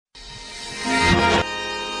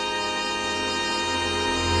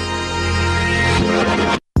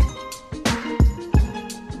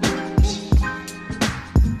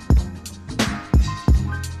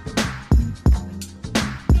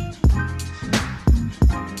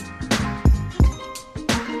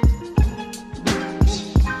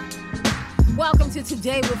to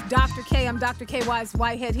Today with Dr. Kaye. I'm Dr. Kaye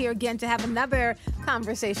Whitehead here again to have another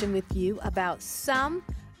conversation with you about some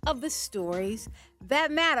of the stories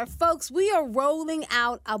that matter. Folks, we are rolling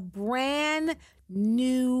out a brand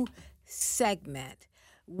new segment.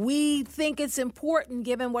 We think it's important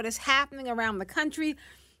given what is happening around the country,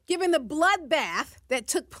 given the bloodbath that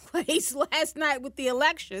took place last night with the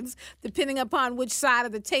elections, depending upon which side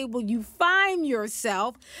of the table you find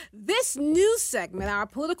yourself. This new segment, our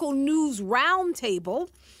political news roundtable,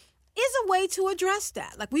 is a way to address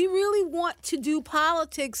that. Like, we really want to do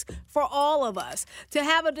politics for all of us, to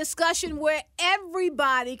have a discussion where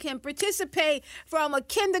everybody can participate, from a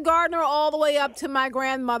kindergartner all the way up to my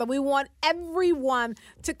grandmother. We want everyone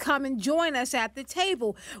to come and join us at the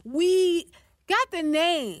table. We got the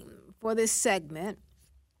name for this segment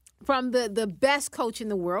from the best coach in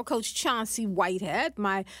the world, Coach Chauncey Whitehead,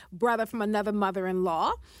 my brother from another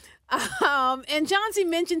mother-in-law. And Chauncey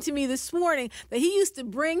mentioned to me this morning that he used to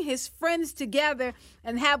bring his friends together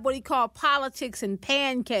and have what he called politics and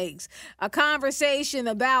pancakes, a conversation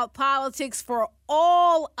about politics for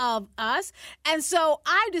all of us. And so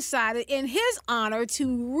I decided in his honor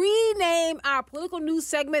to rename our political news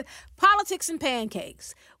segment Politics and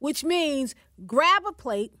Pancakes, which means grab a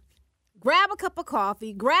plate, grab a cup of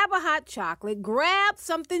coffee, grab a hot chocolate, grab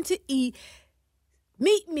something to eat.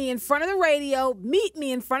 Meet me in front of the radio, meet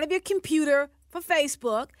me in front of your computer for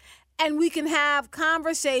Facebook, and we can have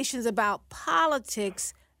conversations about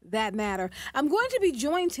politics that matter. I'm going to be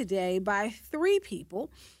joined today by three people.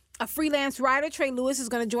 A freelance writer, Trae Lewis, is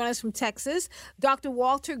going to join us from Texas. Dr.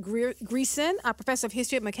 Walter Greason, a professor of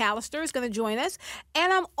history at Macalester, is going to join us.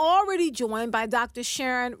 And I'm already joined by Dr.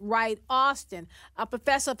 Sharon Wright Austin, a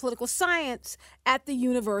professor of political science at the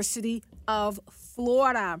University of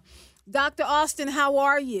Florida. Dr. Austin, how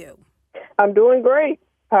are you? I'm doing great.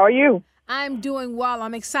 How are you? I'm doing well.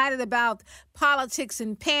 I'm excited about politics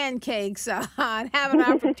and pancakes and have an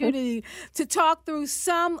opportunity to talk through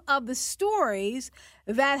some of the stories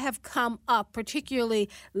that have come up, particularly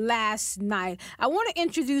last night. I want to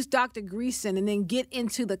introduce Dr. Greason and then get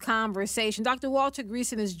into the conversation. Dr. Walter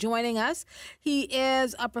Greason is joining us. He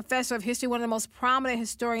is a professor of history, one of the most prominent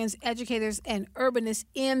historians, educators, and urbanists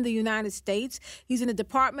in the United States. He's in the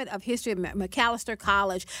Department of History at Macalester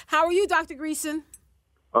College. How are you, Dr. Greason?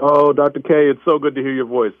 Oh, Dr. Kaye, it's so good to hear your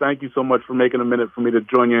voice. Thank you so much for making a minute for me to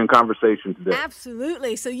join you in conversation today.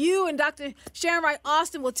 Absolutely. So you and Dr. Sharon Wright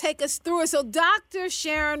Austin will take us through it. So Dr.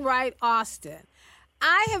 Sharon Wright Austin,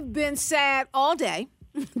 I have been sad all day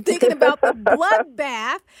thinking about the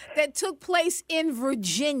bloodbath that took place in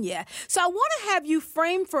Virginia. So I want to have you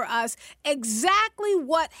frame for us exactly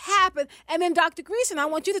what happened. And then, Dr. Greason, I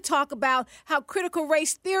want you to talk about how critical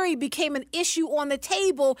race theory became an issue on the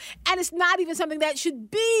table, and it's not even something that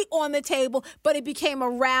should be on the table, but it became a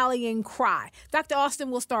rallying cry. Dr.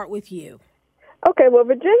 Austin, we'll start with you. Okay, well,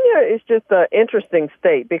 Virginia is just an interesting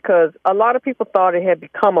state because a lot of people thought it had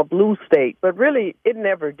become a blue state, but really it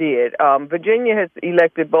never did. Virginia has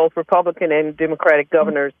elected both Republican and Democratic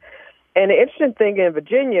governors. And the interesting thing in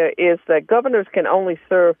Virginia is that governors can only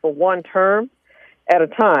serve for one term at a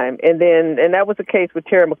time. And that was the case with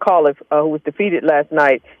Terry McAuliffe, who was defeated last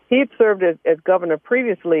night. He had served as governor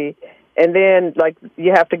previously, and then,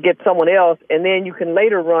 you have to get someone else, and then you can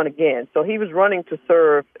later run again. So he was running to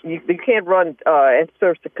serve. You can't run and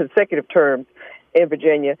serve consecutive terms in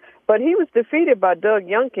Virginia. But he was defeated by Doug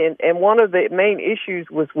Youngkin, and one of the main issues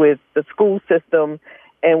was with the school system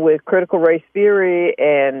and with critical race theory,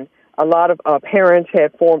 and a lot of parents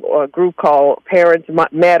had formed a group called Parents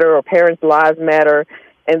Matter or Parents Lives Matter,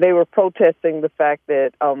 and they were protesting the fact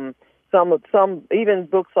that some even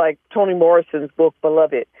books like Toni Morrison's book,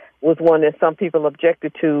 Beloved, was one that some people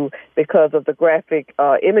objected to because of the graphic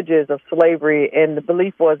images of slavery, and the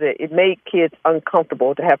belief was that it made kids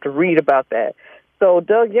uncomfortable to have to read about that. So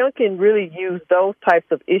Doug Youngkin really used those types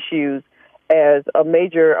of issues as a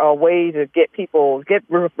major way to get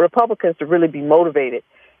Republicans to really be motivated.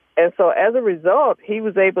 And so as a result, he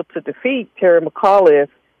was able to defeat Terry McAuliffe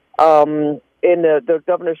in the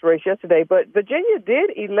governor's race yesterday. But Virginia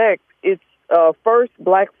did elect its first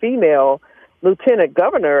black female lieutenant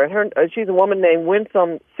governor, and she's a woman named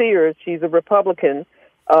Winsome Sears. She's a Republican,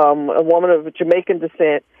 a woman of Jamaican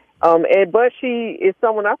descent, but she is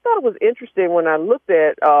someone I thought was interesting when I looked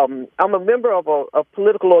at. I'm a member of a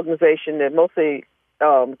political organization that mostly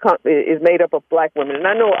is made up of black women, and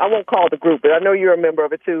I know I won't call the group, but I know you're a member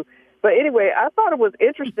of it too. But anyway, I thought it was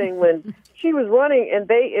interesting when she was running and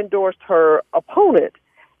they endorsed her opponent,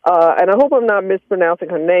 and I hope I'm not mispronouncing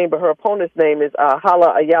her name, but her opponent's name is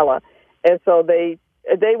Hala Ayala. And so they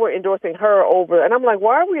they were endorsing her over, and I'm like,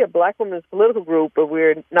 why are we a black women's political group, but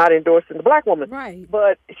we're not endorsing the black woman? Right.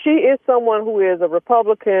 But she is someone who is a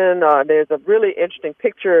Republican. There's a really interesting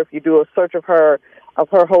picture if you do a search of her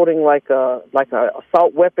holding like a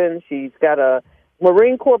assault weapon. She's got a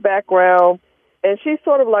Marine Corps background, and she's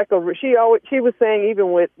sort of like she was saying,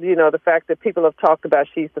 even with the fact that people have talked about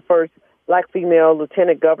she's the first black female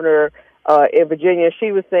lieutenant governor in Virginia.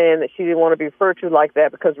 She was saying that she didn't want to be referred to like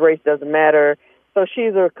that because race doesn't matter. So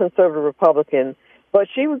she's a conservative Republican, but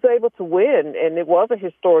she was able to win, and it was a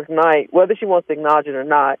historic night, whether she wants to acknowledge it or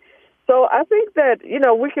not. So I think that,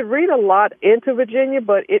 we could read a lot into Virginia,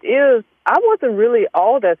 but I wasn't really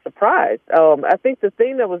all that surprised. I think the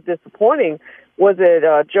thing that was disappointing was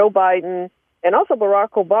that Joe Biden and also Barack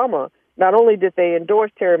Obama, not only did they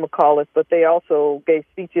endorse Terry McAuliffe, but they also gave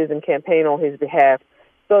speeches and campaigned on his behalf.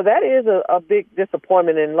 So that is a big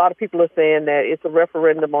disappointment, and a lot of people are saying that it's a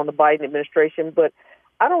referendum on the Biden administration, but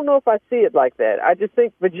I don't know if I see it like that. I just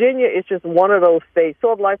think Virginia is just one of those states,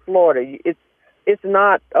 sort of like Florida. It's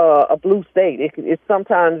not a blue state. It's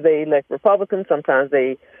sometimes they elect Republicans, sometimes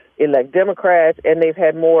they elect Democrats, and they've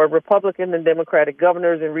had more Republican than Democratic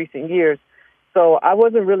governors in recent years. So I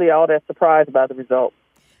wasn't really all that surprised by the result.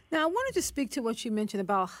 Now, I wanted to speak to what you mentioned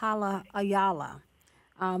about Hala Ayala,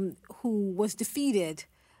 who was defeated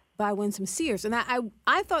by Winsome Sears. And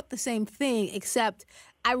I thought the same thing, except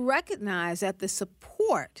I recognize that the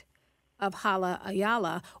support of Hala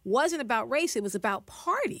Ayala wasn't about race. It was about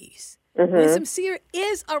parties. Mm-hmm. Winsome Sears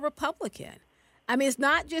is a Republican. I mean, it's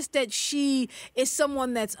not just that she is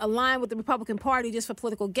someone that's aligned with the Republican Party just for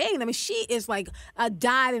political gain. I mean, she is like a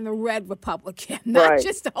dyed-in-the-red Republican, not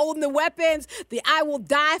just holding the weapons, the I will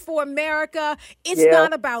die for America. It's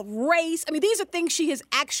not about race. I mean, these are things she has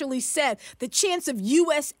actually said. The chants of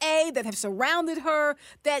USA that have surrounded her,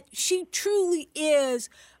 that she truly is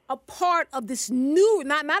a part of this new,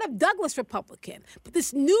 not a Douglas Republican, but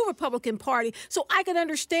this new Republican Party. So I can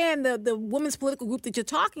understand the women's political group that you're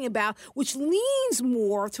talking about, which leans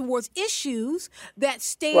more towards issues that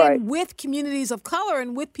stand with communities of color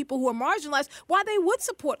and with people who are marginalized, why they would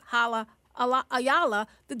support Hala Ayala,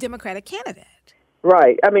 the Democratic candidate.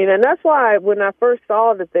 Right. I mean, and that's why when I first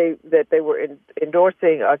saw that they were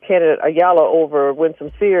endorsing candidate Ayala over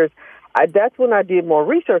Winsome Sears, that's when I did more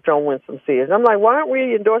research on Winsome Sears. I'm like, why aren't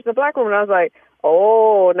we endorsing a black woman? I was like,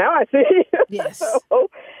 oh, now I see. Yes. So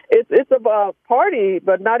it's about party,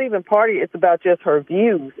 but not even party. It's about just her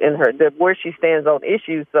views and where she stands on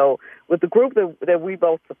issues. So with the group that we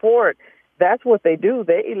both support, that's what they do.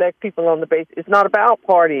 They elect people on the basis. It's not about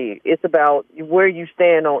party. It's about where you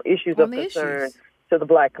stand on issues of concern to the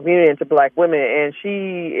black community and to black women. And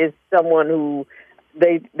she is someone who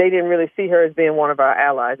they didn't really see her as being one of our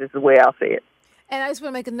allies, is the way I'll say it. And I just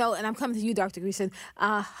want to make a note, and I'm coming to you, Dr. Greason.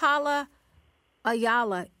 Hala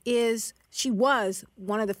Ayala was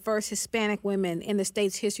one of the first Hispanic women in the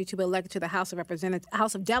state's history to be elected to the House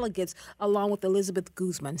of Delegates, along with Elizabeth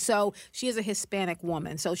Guzman. So she is a Hispanic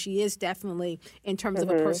woman. So she is definitely, in terms of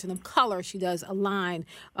a person of color, she does align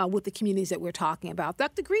with the communities that we're talking about.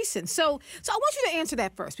 Dr. Greason, so I want you to answer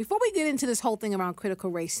that first. Before we get into this whole thing around critical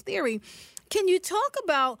race theory, can you talk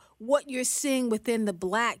about what you're seeing within the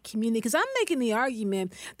black community? Because I'm making the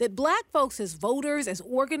argument that black folks as voters, as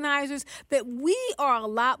organizers, that we are a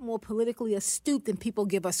lot more politically astute than people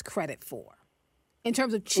give us credit for in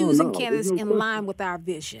terms of choosing candidates in line with our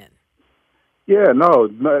vision. Yeah, no.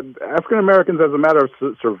 African Americans, as a matter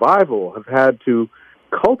of survival, have had to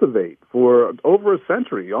cultivate for over a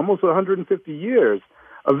century, almost 150 years,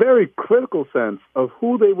 a very critical sense of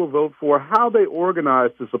who they will vote for, how they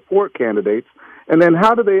organize to support candidates, and then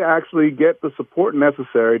how do they actually get the support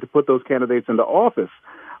necessary to put those candidates into office.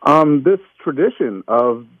 This tradition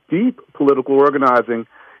of deep political organizing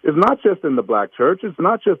is not just in the black church, it's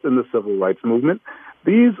not just in the civil rights movement.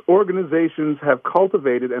 These organizations have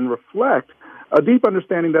cultivated and reflect a deep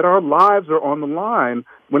understanding that our lives are on the line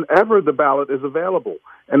whenever the ballot is available,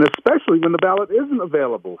 and especially when the ballot isn't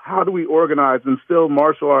available. How do we organize and still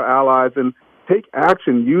marshal our allies and take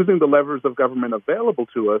action using the levers of government available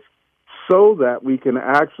to us so that we can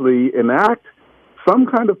actually enact some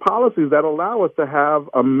kind of policies that allow us to have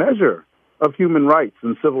a measure of human rights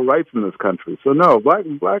and civil rights in this country? So no, black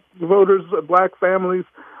voters, black families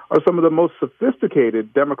are some of the most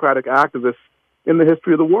sophisticated democratic activists in the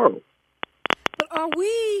history of the world. But are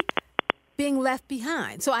we being left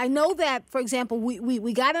behind. So I know that, for example,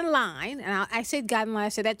 we got in line, and I said got in line, I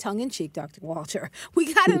said that tongue-in-cheek, Dr. Walter.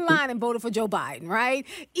 We got in line and voted for Joe Biden, right?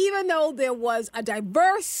 Even though there was a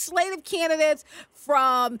diverse slate of candidates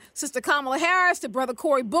from Sister Kamala Harris to Brother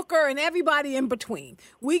Cory Booker and everybody in between.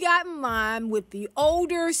 We got in line with the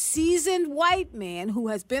older, seasoned white man who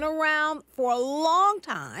has been around for a long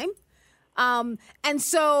time. And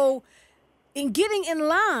so in getting in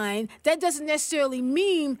line, that doesn't necessarily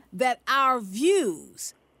mean that our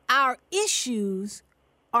views, our issues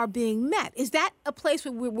are being met. Is that a place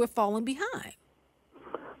where we're falling behind?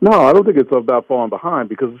 No, I don't think it's about falling behind,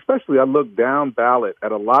 because especially I look down ballot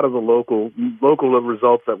at a lot of the local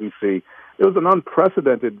results that we see. It was an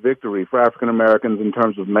unprecedented victory for African Americans in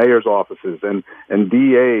terms of mayor's offices and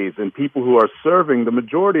DAs and people who are serving the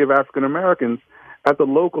majority of African Americans at the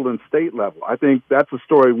local and state level. I think that's a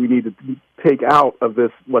story we need to take out of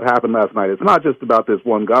this, what happened last night. It's not just about this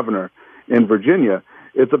one governor in Virginia.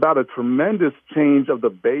 It's about a tremendous change of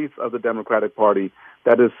the base of the Democratic Party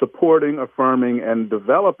that is supporting, affirming, and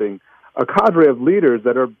developing a cadre of leaders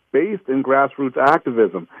that are based in grassroots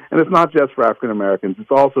activism. And it's not just for African Americans.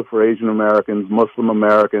 It's also for Asian Americans, Muslim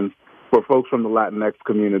Americans, for folks from the Latinx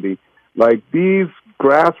community. Like, these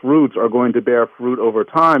grassroots are going to bear fruit over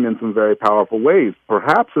time in some very powerful ways,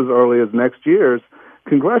 perhaps as early as next year's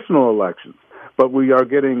congressional elections. But we are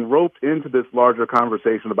getting roped into this larger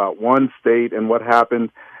conversation about one state and what happened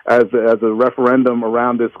as a referendum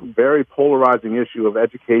around this very polarizing issue of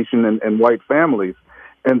education and white families.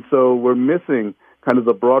 And so we're missing kind of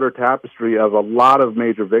the broader tapestry of a lot of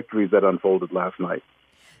major victories that unfolded last night.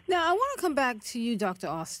 Now, I want to come back to you, Dr.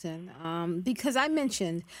 Austin, because I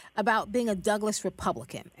mentioned about being a Douglas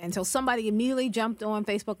Republican. And so somebody immediately jumped on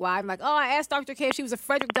Facebook Live, like, oh, I asked Dr. Kaye if she was a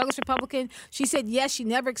Frederick Douglass Republican. She said yes. She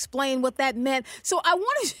never explained what that meant. So I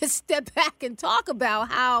want to just step back and talk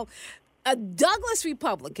about how a Douglas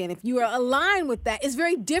Republican, if you are aligned with that, is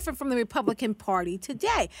very different from the Republican Party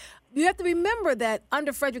today. You have to remember that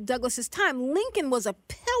under Frederick Douglass's time, Lincoln was a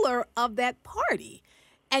pillar of that party.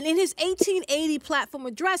 And in his 1880 platform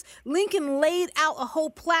address, Lincoln laid out a whole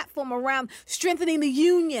platform around strengthening the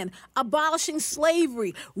Union, abolishing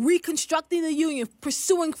slavery, reconstructing the Union,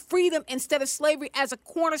 pursuing freedom instead of slavery as a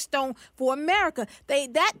cornerstone for America.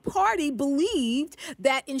 That party believed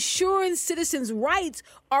that ensuring citizens' rights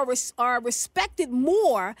are respected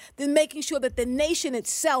more than making sure that the nation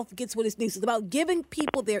itself gets what it needs. It's about giving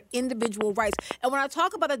people their individual rights. And when I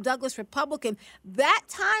talk about a Douglas Republican, that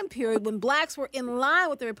time period when blacks were in line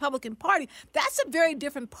with the Republican Party, that's a very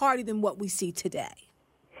different party than what we see today.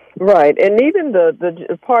 Right, and even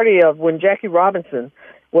the party of when Jackie Robinson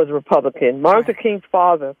was a Republican, Martin Luther King's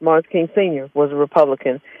father, Martin Luther King Sr., was a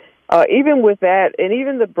Republican. Even with that, and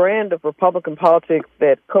even the brand of Republican politics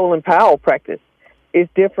that Colin Powell practiced is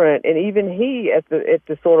different. And even he, at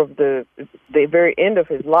the sort of the very end of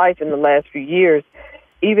his life in the last few years,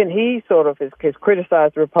 even he sort of has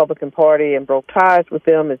criticized the Republican Party and broke ties with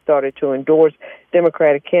them and started to endorse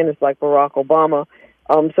Democratic candidates like Barack Obama.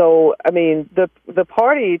 So, I mean, the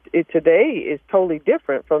party today is totally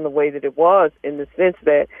different from the way that it was, in the sense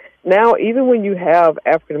that now even when you have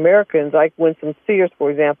African Americans, like Winston Sears,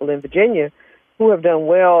 for example, in Virginia, who have done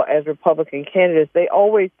well as Republican candidates, they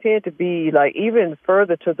always tend to be like even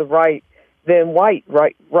further to the right than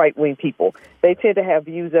right-wing people. They tend to have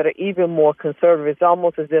views that are even more conservative. It's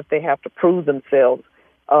almost as if they have to prove themselves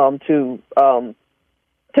to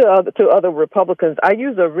other Republicans. I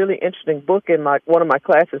use a really interesting book in one of my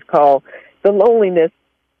classes called "The Loneliness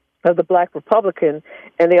of the Black Republican,"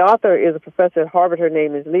 and the author is a professor at Harvard. Her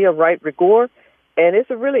name is Leah Wright Rigor. And it's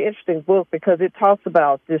a really interesting book because it talks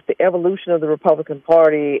about just the evolution of the Republican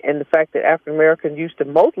Party and the fact that African Americans used to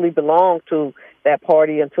mostly belong to that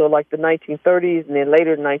party until like the 1930s and then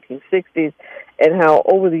later the 1960s, and how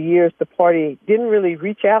over the years the party didn't really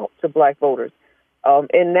reach out to black voters.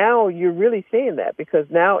 And now you're really seeing that, because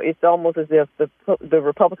now it's almost as if the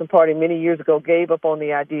Republican Party many years ago gave up on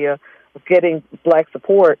the idea of getting black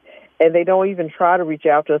support, and they don't even try to reach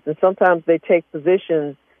out to us. And sometimes they take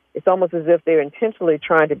positions. It's almost as if they're intentionally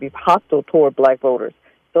trying to be hostile toward black voters.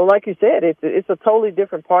 So like you said, it's a totally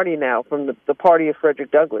different party now from the party of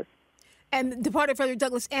Frederick Douglass. And the party of Frederick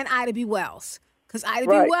Douglass and Ida B. Wells. Because Ida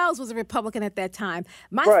B. Wells was a Republican at that time.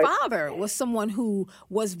 My father was someone who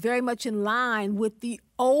was very much in line with the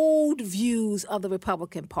old views of the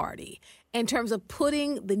Republican Party in terms of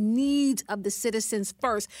putting the needs of the citizens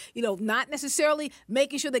first. You know, not necessarily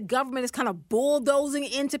making sure that government is kind of bulldozing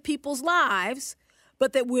into people's lives,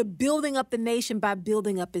 but that we're building up the nation by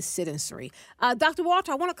building up its citizenry. Dr.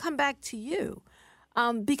 Walter, I want to come back to you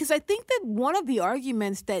because I think that one of the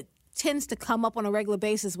arguments that tends to come up on a regular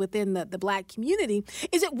basis within the Black community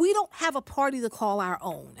is that we don't have a party to call our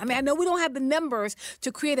own. I mean, I know we don't have the numbers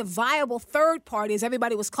to create a viable third party, as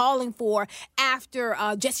everybody was calling for after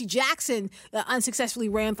Jesse Jackson unsuccessfully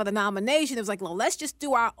ran for the nomination. It was like, well, let's just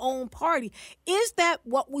do our own party. Is that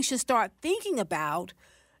what we should start thinking about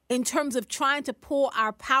in terms of trying to pull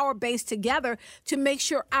our power base together to make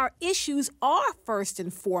sure our issues are first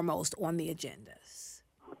and foremost on the agendas?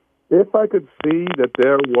 If I could see that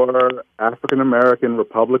there were African-American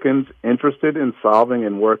Republicans interested in solving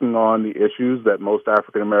and working on the issues that most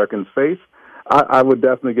African-Americans face, I would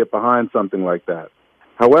definitely get behind something like that.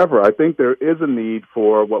 However, I think there is a need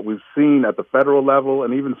for what we've seen at the federal level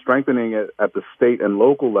and even strengthening it at the state and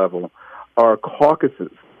local level are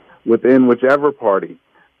caucuses within whichever party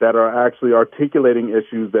that are actually articulating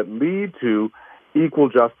issues that lead to equal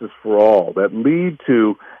justice for all, that lead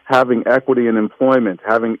to having equity in employment,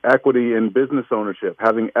 having equity in business ownership,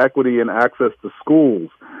 having equity in access to schools.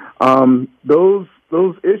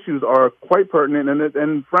 Those issues are quite pertinent,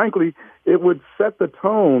 and frankly, it would set the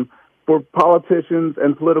tone for politicians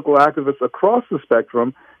and political activists across the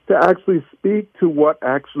spectrum to actually speak to what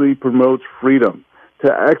actually promotes freedom,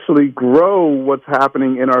 to actually grow what's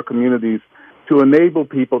happening in our communities, to enable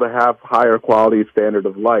people to have higher quality standard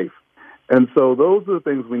of life. And so those are the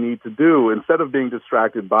things we need to do instead of being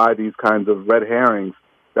distracted by these kinds of red herrings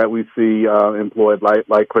that we see employed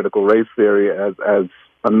like critical race theory as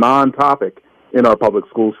a non-topic in our public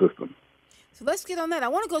school system. So let's get on that. I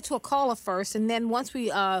want to go to a caller first, and then once we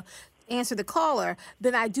answer the caller,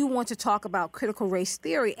 then I do want to talk about critical race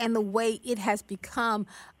theory and the way it has become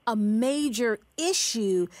a major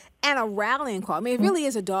issue and a rallying call. I mean, it really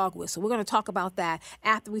is a dog whistle. We're going to talk about that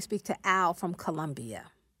after we speak to Al from Columbia.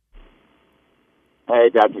 Hey,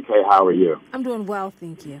 Dr. Kaye, how are you? I'm doing well,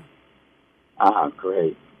 thank you.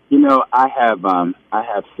 Great. You know, I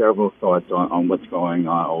have several thoughts on what's going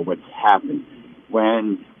on or what's happened.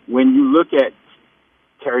 When you look at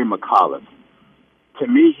Terry McAuliffe, to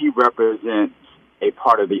me, he represents a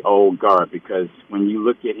part of the old guard because when you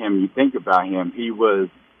look at him, you think about him, he was,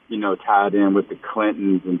 tied in with the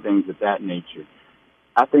Clintons and things of that nature.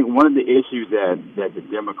 I think one of the issues that the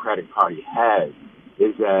Democratic Party has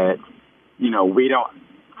is that, we don't,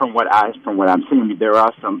 from what I'm seeing, there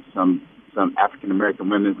are some African American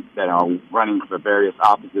women that are running for various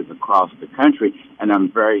offices across the country, and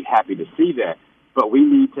I'm very happy to see that. But we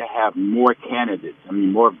need to have more candidates,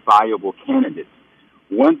 more viable candidates.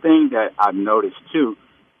 One thing that I've noticed, too,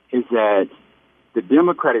 is that the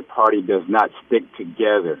Democratic Party does not stick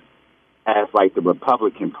together as like the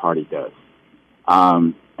Republican Party does.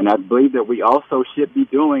 And I believe that we also should be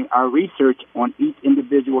doing our research on each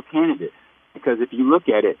individual candidate. Because if you look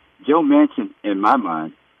at it, Joe Manchin, in my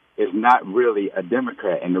mind, is not really a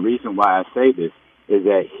Democrat. And the reason why I say this is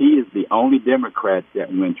that he is the only Democrat that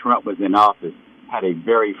when Trump was in office had a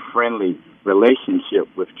very friendly relationship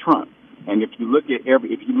with Trump. And if you look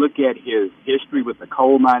at his history with the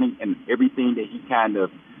coal mining and everything that he kind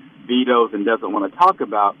of vetoes and doesn't want to talk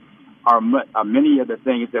about are many of the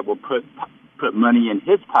things that will put money in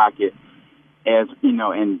his pocket as,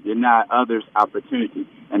 and deny others opportunity.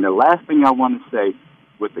 And the last thing I want to say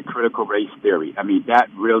with the critical race theory, that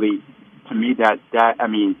really, to me,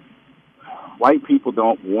 white people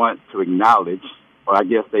don't want to acknowledge, or I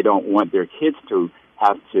guess they don't want their kids to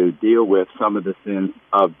have to deal with some of the sins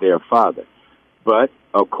of their father. But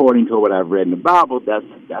according to what I've read in the Bible, that's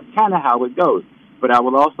kind of how it goes. But I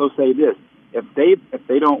will also say this. If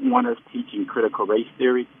they don't want us teaching critical race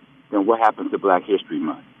theory, then what happens to Black History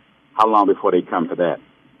Month? How long before they come to that?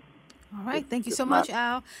 All right. Thank you so much,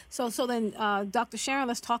 Al. So then, Dr. Sharon,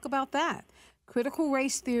 let's talk about that. Critical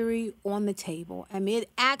race theory on the table. It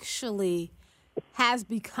actually has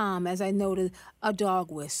become, as I noted, a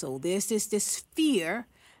dog whistle. There's this fear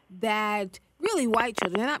that really white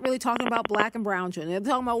children, they're not really talking about Black and brown children,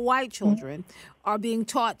 they're talking about white children, are being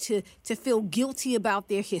taught to feel guilty about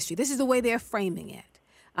their history. This is the way they're framing it.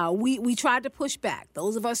 We tried to push back.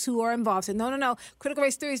 Those of us who are involved said, no, critical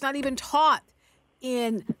race theory is not even taught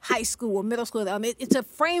in high school or middle school. It's a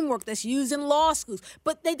framework that's used in law schools.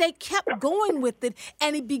 But they kept going with it,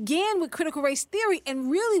 and it began with critical race theory,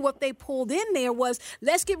 and really what they pulled in there was,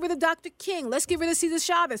 let's get rid of Dr. King, let's get rid of Cesar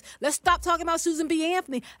Chavez, let's stop talking about Susan B.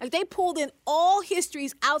 Anthony. Like, they pulled in all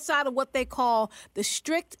histories outside of what they call the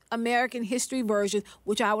strict American history version,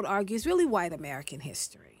 which I would argue is really white American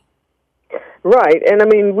history. Right, and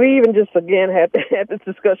we even just, again, had this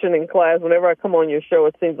discussion in class. Whenever I come on your show,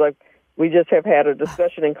 it seems like we just have had a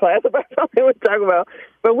discussion in class about something we talk about.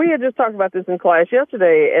 But we had just talked about this in class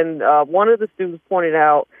yesterday, and one of the students pointed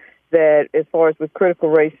out that as far as with critical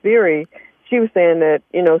race theory, she was saying that,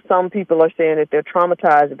 some people are saying that they're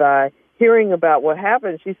traumatized by hearing about what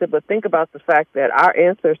happened. She said, but think about the fact that our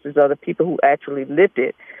ancestors are the people who actually lived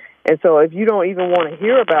it. And so if you don't even want to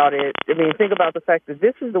hear about it, think about the fact that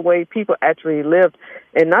this is the way people actually lived,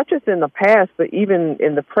 and not just in the past, but even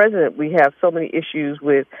in the present. We have so many issues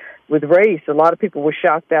with race. A lot of people were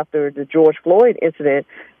shocked after the George Floyd incident,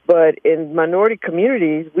 but in minority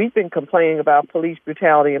communities, we've been complaining about police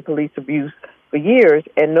brutality and police abuse for years,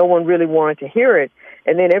 and no one really wanted to hear it.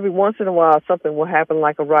 And then every once in a while, something will happen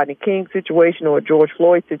like a Rodney King situation or a George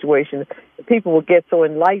Floyd situation. People will get so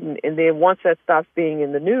enlightened, and then once that stops being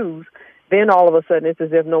in the news, then all of a sudden it's as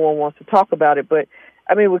if no one wants to talk about it. But,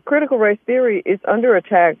 with critical race theory, it's under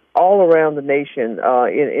attack all around the nation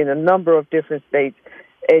in a number of different states.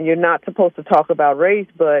 And you're not supposed to talk about race,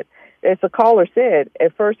 but as the caller said,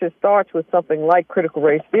 at first it starts with something like critical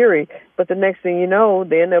race theory, but the next thing you know,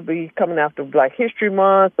 then they'll be coming after Black History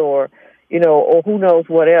Month or who knows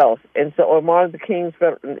what else. And so, or Martin Luther King's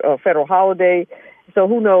federal holiday. So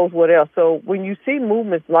who knows what else. So when you see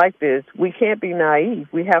movements like this, we can't be naive.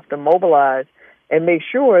 We have to mobilize and make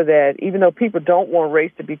sure that even though people don't want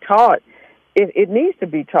race to be taught, it needs to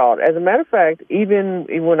be taught. As a matter of fact, even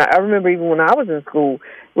when I was in school,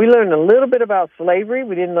 we learned a little bit about slavery.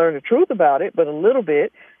 We didn't learn the truth about it, but a little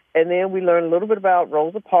bit. And then we learned a little bit about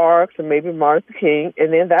Rosa Parks and maybe Martin Luther King,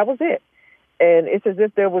 and then that was it. And it's as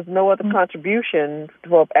if there was no other contribution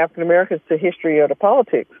for African Americans to history or to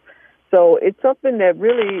politics. So it's something that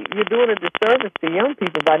really you're doing a disservice to young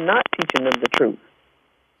people by not teaching them the truth.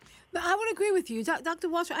 No, I would agree with you. Dr.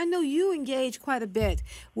 Walter, I know you engage quite a bit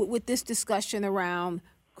with this discussion around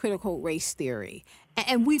critical race theory.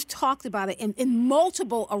 And we've talked about it in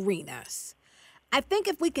multiple arenas. I think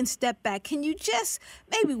if we can step back, can you just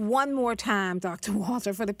maybe one more time, Dr.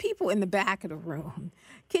 Walter, for the people in the back of the room,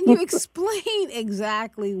 can you explain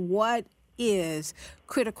exactly what is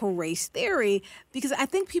critical race theory? Because I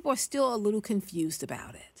think people are still a little confused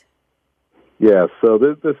about it. Yeah, so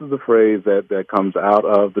this is a phrase that comes out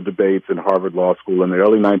of the debates in Harvard Law School in the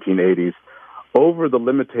early 1980s over the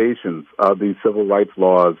limitations of the civil rights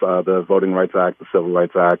laws, the Voting Rights Act, the Civil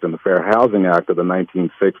Rights Act, and the Fair Housing Act of the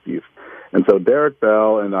 1960s. And so Derek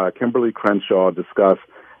Bell and Kimberly Crenshaw discuss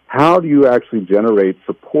how do you actually generate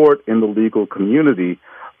support in the legal community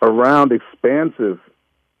around expansive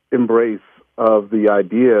embrace of the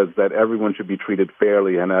ideas that everyone should be treated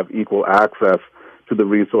fairly and have equal access to the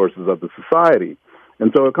resources of the society.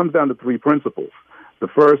 And so it comes down to three principles. The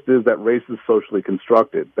first is that race is socially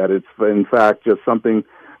constructed, that it's, in fact, just something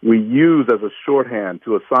we use as a shorthand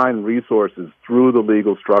to assign resources through the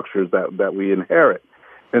legal structures that we inherit.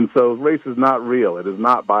 And so race is not real. It is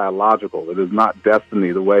not biological. It is not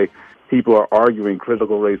destiny. The way people are arguing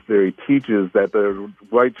critical race theory teaches that the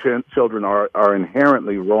white children are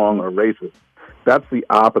inherently wrong or racist. That's the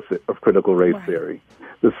opposite of critical race theory.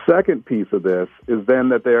 The second piece of this is then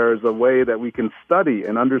that there is a way that we can study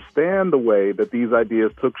and understand the way that these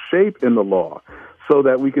ideas took shape in the law so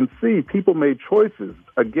that we can see people made choices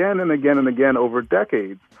again and again and again over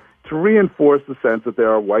decades to reinforce the sense that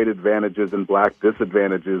there are white advantages and black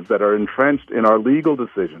disadvantages that are entrenched in our legal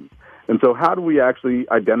decisions. And so how do we actually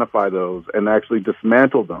identify those and actually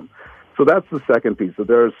dismantle them? So that's the second piece. So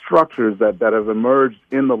there are structures that have emerged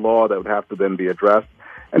in the law that would have to then be addressed.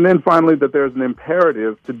 And then finally, that there's an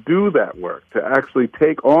imperative to do that work, to actually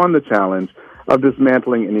take on the challenge of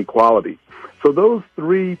dismantling inequality. So those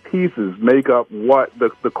three pieces make up what the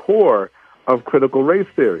core of critical race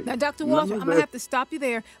theory. Now, Dr. Walter, I'm going to have to stop you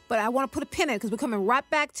there, but I want to put a pin in it because we're coming right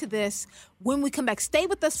back to this when we come back. Stay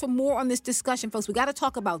with us for more on this discussion, folks. We got to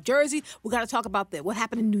talk about Jersey. We got to talk about what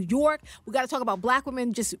happened in New York. We got to talk about black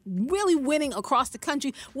women just really winning across the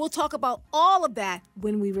country. We'll talk about all of that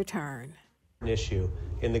when we return. An issue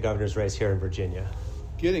in the governor's race here in Virginia.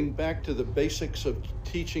 Getting back to the basics of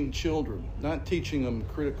teaching children, not teaching them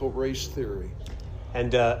critical race theory.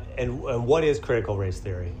 And what is critical race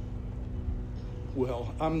theory?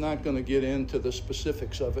 Well, I'm not going to get into the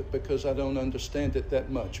specifics of it because I don't understand it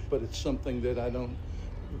that much, but it's something that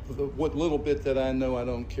what little bit that I know I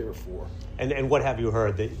don't care for. And what have you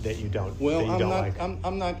heard that you don't Well, that you don't like?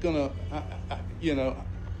 I'm not going to,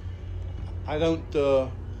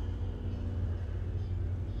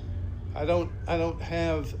 I don't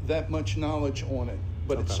have that much knowledge on it,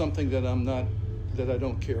 but It's something that I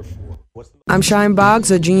don't care for. I'm Sharon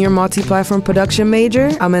Boggs, a junior multi-platform production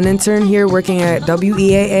major. I'm an intern here working at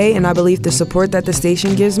WEAA, and I believe the support that the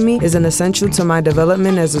station gives me is an essential to my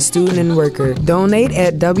development as a student and worker. Donate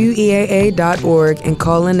at weaa.org and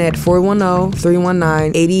call in at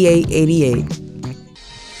 410-319-8888.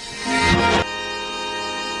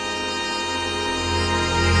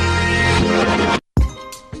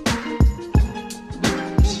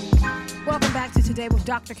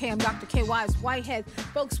 Dr. K. I'm Dr. K. Wise Whitehead.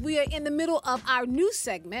 Folks, we are in the middle of our new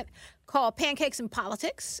segment called Pancakes and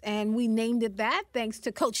Politics, and we named it that thanks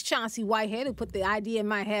to Coach Chauncey Whitehead, who put the idea in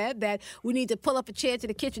my head that we need to pull up a chair to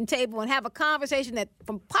the kitchen table and have a conversation that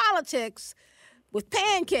from politics with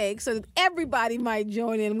pancakes so that everybody might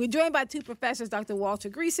join in. We're joined by two professors, Dr. Walter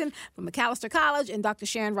Greason from Macalester College and Dr.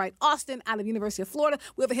 Sharon Wright Austin out of the University of Florida.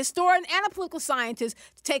 We have a historian and a political scientist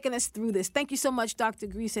taking us through this. Thank you so much, Dr.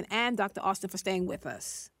 Greason and Dr. Austin, for staying with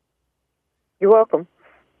us. You're welcome.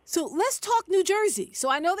 So let's talk New Jersey. So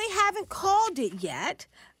I know they haven't called it yet,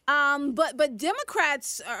 but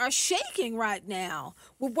Democrats are shaking right now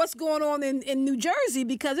with what's going on in New Jersey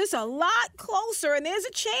because it's a lot closer, and there's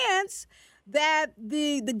a chance that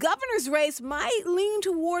the governor's race might lean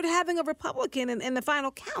toward having a Republican in the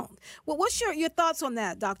final count. Well, what's your thoughts on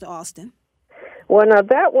that, Dr. Austin? Well, now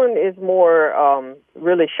that one is more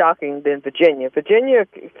really shocking than Virginia. Virginia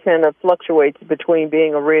kind of fluctuates between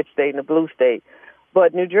being a red state and a blue state.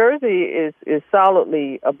 But New Jersey is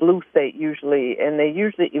solidly a blue state usually, and they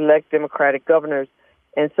usually elect Democratic governors.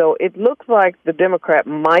 And so it looks like the Democrat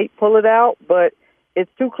might pull it out, but it's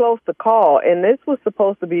too close to call. And this was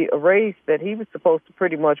supposed to be a race that he was supposed to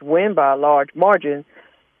pretty much win by a large margin.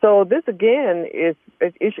 So this, again, it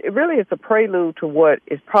really is a prelude to what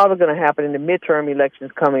is probably going to happen in the midterm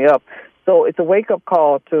elections coming up. So it's a wake-up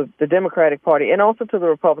call to the Democratic Party and also to the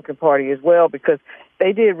Republican Party as well, because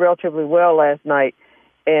they did relatively well last night.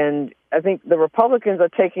 And I think the Republicans are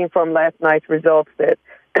taking from last night's results that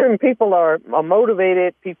people are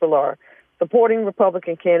motivated, people are supporting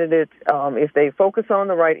Republican candidates. If they focus on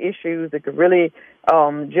the right issues, it could really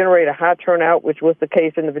generate a high turnout, which was the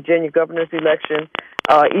case in the Virginia governor's election.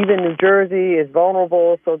 Even New Jersey is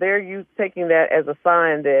vulnerable, so they're taking that as a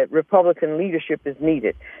sign that Republican leadership is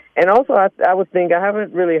needed. And also, I would think, I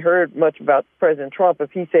haven't really heard much about President Trump,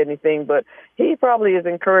 if he said anything, but he probably is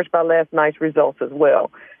encouraged by last night's results as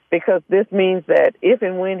well, because this means that if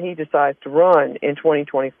and when he decides to run in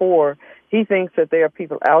 2024, he thinks that there are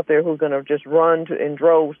people out there who are going to just run in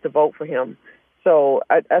droves to vote for him. So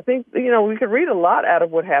I think, we could read a lot out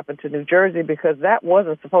of what happened to New Jersey, because that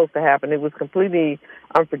wasn't supposed to happen. It was completely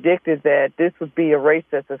unpredicted that this would be a race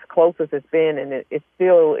that's as close as it's been, and it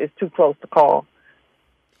still is too close to call.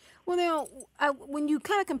 Well, now, when you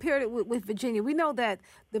kind of compared it with Virginia, we know that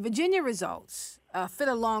the Virginia results fit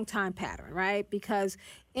a long-time pattern, right? Because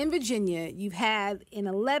in Virginia, you've had in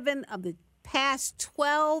 11 of the past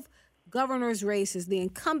 12 governor's races, the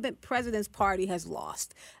incumbent president's party has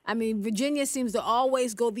lost. I mean, Virginia seems to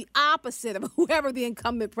always go the opposite of whoever the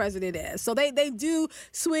incumbent president is. So they do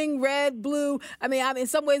swing red, blue. I mean, in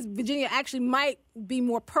some ways, Virginia actually might be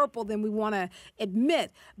more purple than we want to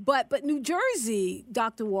admit. But New Jersey,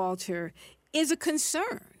 Dr. Walter, is a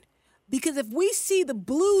concern. Because if we see the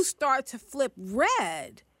blue start to flip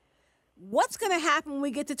red, what's going to happen when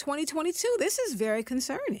we get to 2022? This is very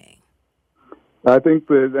concerning. I think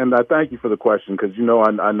and I thank you for the question, because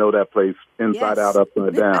I know that place inside out,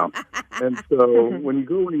 upside down. And so when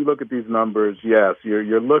you look at these numbers, yes,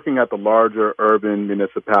 you're looking at the larger urban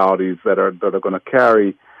municipalities that are going to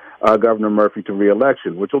carry Governor Murphy to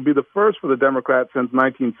re-election, which will be the first for the Democrats since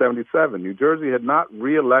 1977. New Jersey had not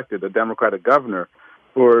re-elected a Democratic governor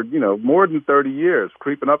for more than 30 years,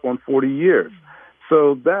 creeping up on 40 years.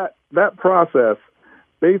 So that process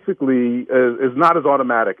basically is not as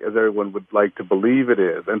automatic as everyone would like to believe it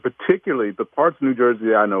is. And particularly the parts of New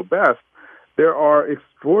Jersey I know best, there are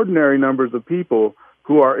extraordinary numbers of people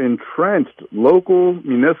who are entrenched, local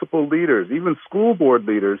municipal leaders, even school board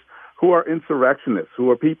leaders, who are insurrectionists,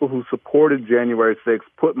 who are people who supported January 6th,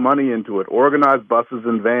 put money into it, organized buses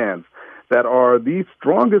and vans, that are the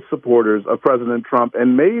strongest supporters of President Trump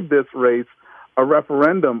and made this race a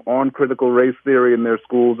referendum on critical race theory in their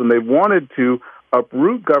schools. And they wanted to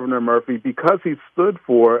uproot Governor Murphy because he stood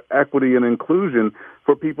for equity and inclusion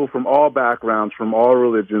for people from all backgrounds, from all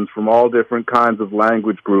religions, from all different kinds of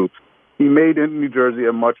language groups. He made New Jersey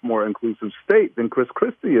a much more inclusive state than Chris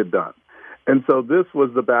Christie had done. And so this was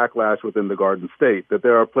the backlash within the Garden State, that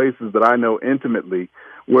there are places that I know intimately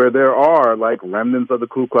where there are like remnants of the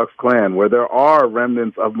Ku Klux Klan, where there are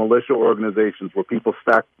remnants of militia organizations where people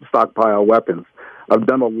stockpile weapons. I've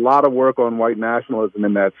done a lot of work on white nationalism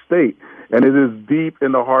in that state, and it is deep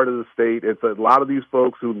in the heart of the state. It's a lot of these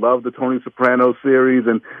folks who love the Tony Soprano series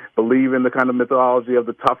and believe in the kind of mythology of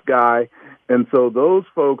the tough guy. And so those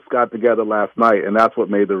folks got together last night, and that's what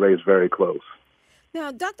made the race very close. Now,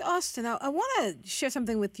 Dr. Austin, I want to share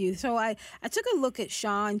something with you. So I took a look at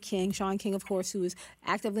Shawn King. Shawn King, of course, who is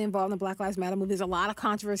actively involved in the Black Lives Matter movement. There's a lot of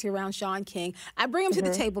controversy around Shawn King. I bring him to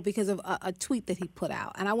the table because of a tweet that he put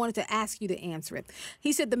out, and I wanted to ask you to answer it.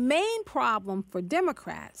 He said the main problem for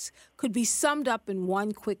Democrats could be summed up in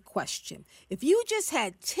one quick question. If you just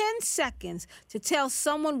had 10 seconds to tell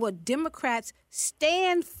someone what Democrats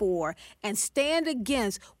stand for and stand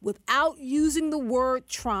against without using the word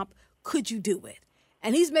Trump, could you do it?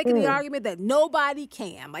 And he's making the argument that nobody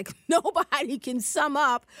can. Like, nobody can sum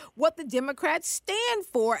up what the Democrats stand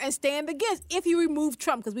for and stand against if you remove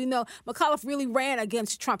Trump, because we know Macalester really ran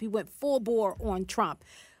against Trump. He went full bore on Trump.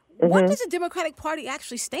 What does the Democratic Party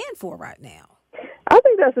actually stand for right now? I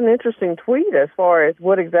think that's an interesting tweet as far as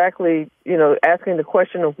what exactly, asking the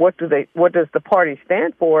question of what does the party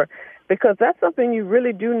stand for, because that's something you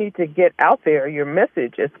really do need to get out there, your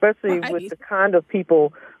message, especially with the kind of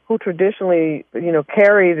people who traditionally,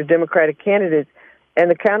 carry the Democratic candidates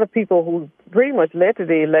and the kind of people who pretty much led to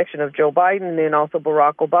the election of Joe Biden and then also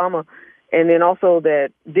Barack Obama, and then also that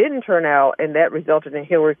didn't turn out and that resulted in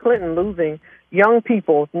Hillary Clinton losing. Young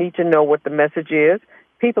people need to know what the message is.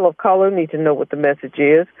 People of color need to know what the message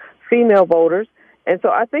is. Female voters. And so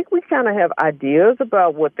I think we kind of have ideas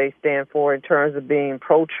about what they stand for in terms of being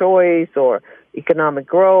pro-choice or economic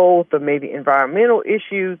growth or maybe environmental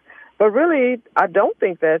issues. But really, I don't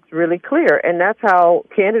think that's really clear. And that's how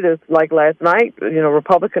candidates like last night,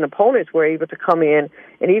 Republican opponents were able to come in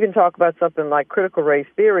and even talk about something like critical race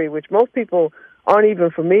theory, which most people aren't even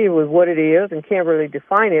familiar with what it is and can't really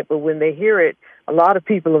define it. But when they hear it, a lot of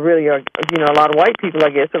people are really, a lot of white people, I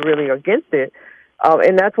guess, are really against it.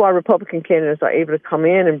 And that's why Republican candidates are able to come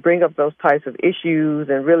in and bring up those types of issues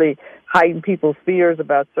and really heighten people's fears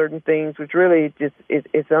about certain things, which really just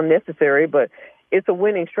it's unnecessary. But it's a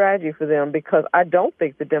winning strategy for them because I don't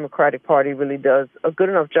think the Democratic Party really does a good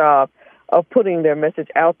enough job of putting their message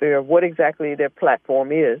out there of what exactly their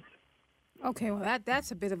platform is. Okay, well,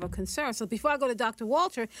 that's a bit of a concern. So before I go to Dr.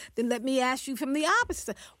 Walter, then let me ask you from the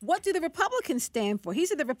opposite. What do the Republicans stand for? He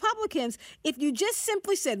said the Republicans, if you just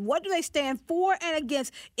simply said, what do they stand for and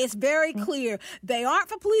against, it's very clear. They aren't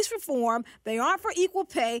for police reform. They aren't for equal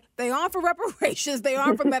pay. They aren't for reparations. They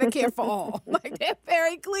aren't for Medicare for all. Like, they're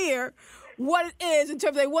very clear what it is in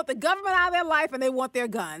terms of they want the government out of their life and they want their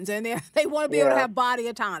guns and they want to be able to have body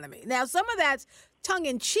autonomy. Now, some of that's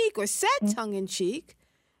tongue-in-cheek or said tongue-in-cheek,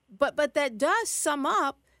 but that does sum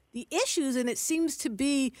up the issues, and it seems to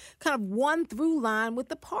be kind of one through line with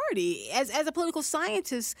the party. As a political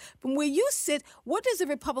scientist, from where you sit, what does the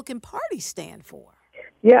Republican Party stand for?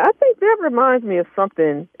 Yeah, I think that reminds me of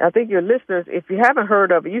something. I think your listeners, if you haven't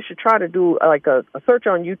heard of it, you should try to do like a search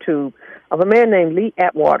on YouTube of a man named Lee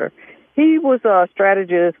Atwater. He was a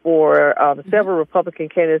strategist for several Republican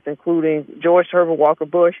candidates, including George Herbert Walker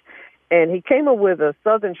Bush, and he came up with a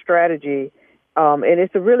Southern strategy. And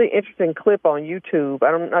it's a really interesting clip on YouTube.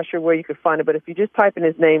 I'm not sure where you could find it, but if you just type in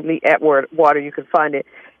his name, Lee Atwater, you can find it.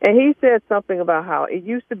 And he said something about how it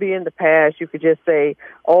used to be in the past, you could just say,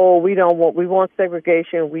 we want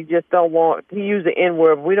segregation. We just don't want, he used the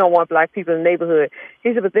N-word, we don't want black people in the neighborhood.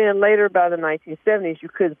 He said, but then later, by the 1970s, you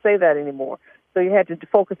couldn't say that anymore. So you had to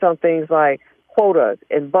focus on things like quotas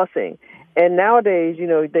and busing. And nowadays,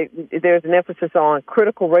 there's an emphasis on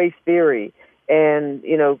critical race theory and,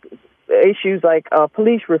 issues like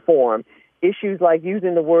police reform, issues like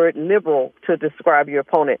using the word liberal to describe your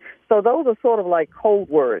opponent. So those are sort of like code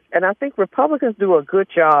words. And I think Republicans do a good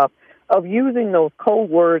job of using those code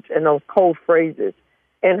words and those code phrases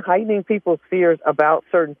and heightening people's fears about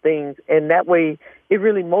certain things. And that way it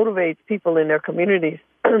really motivates people in their communities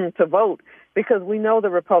to vote, because we know the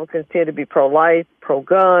Republicans tend to be pro-life,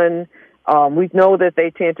 pro-gun. We know that they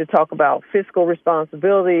tend to talk about fiscal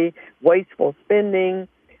responsibility, wasteful spending.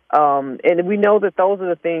 And we know that those are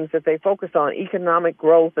the things that they focus on, economic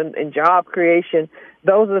growth and job creation.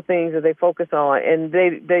 Those are the things that they focus on. And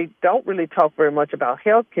they don't really talk very much about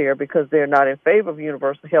health care because they're not in favor of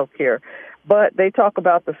universal health care. But they talk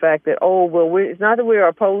about the fact that, it's not that we are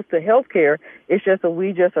opposed to health care. It's just that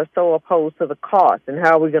we just are so opposed to the cost and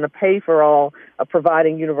how we're going to pay for all of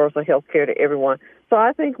providing universal health care to everyone. So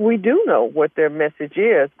I think we do know what their message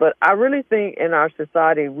is, but I really think in our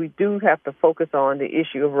society we do have to focus on the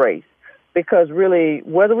issue of race, because really,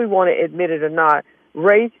 whether we want to admit it or not,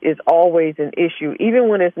 race is always an issue, even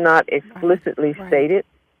when it's not explicitly stated.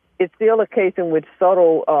 It's still a case in which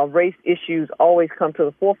subtle race issues always come to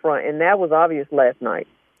the forefront, and that was obvious last night.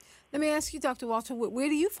 Let me ask you, Dr. Walter, where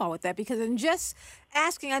do you fall with that? Because in just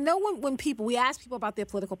asking, I know when we ask people about their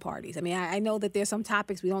political parties. I mean, I know that there's some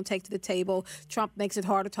topics we don't take to the table. Trump makes it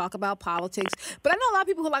hard to talk about politics. But I know a lot of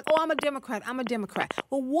people who are like, oh, I'm a Democrat.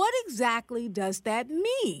 Well, what exactly does that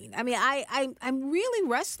mean? I mean, I'm really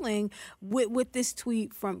wrestling with this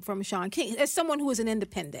tweet from Sean King as someone who is an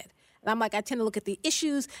independent. And I'm like, I tend to look at the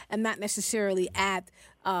issues and not necessarily at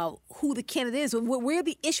who the candidate is. Where are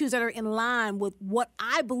the issues that are in line with what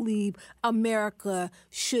I believe America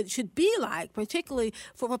should be like, particularly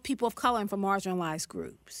for people of color and for marginalized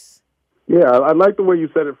groups? Yeah, I like the way you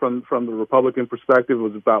said it from the Republican perspective. It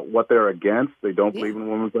was about what they're against. They don't believe in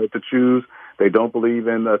women's right to choose. They don't believe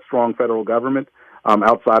in a strong federal government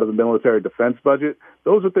outside of the military defense budget.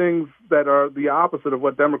 Those are things that are the opposite of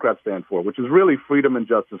what Democrats stand for, which is really freedom and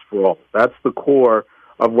justice for all. That's the core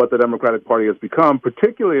of what the Democratic Party has become,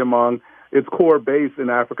 particularly among its core base in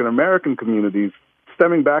African-American communities,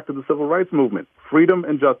 stemming back to the Civil Rights Movement. Freedom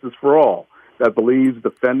and justice for all, that believes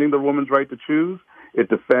defending the woman's right to choose. It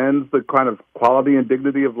defends the kind of quality and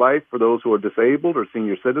dignity of life for those who are disabled or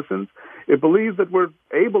senior citizens. It believes that we're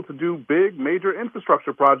able to do big, major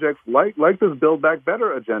infrastructure projects like this Build Back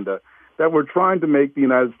Better agenda, that we're trying to make the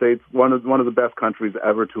United States one of the best countries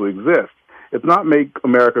ever to exist. It's not make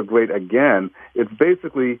America great again. It's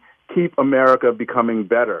basically keep America becoming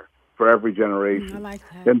better for every generation. I like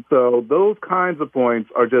that. And so those kinds of points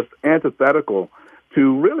are just antithetical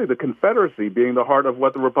to really the Confederacy being the heart of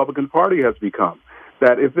what the Republican Party has become.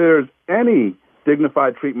 That if there's any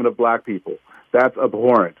dignified treatment of black people, that's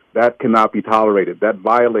abhorrent. That cannot be tolerated. That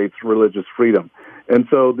violates religious freedom. And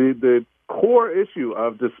so the core issue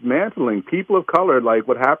of dismantling people of color, like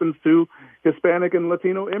what happens to Hispanic and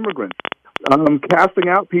Latino immigrants, casting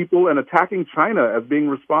out people and attacking China as being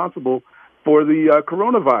responsible for the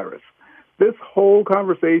coronavirus. This whole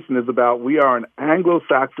conversation is about we are an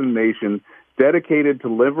Anglo-Saxon nation dedicated to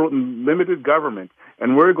limited government,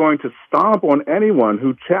 and we're going to stomp on anyone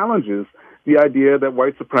who challenges the idea that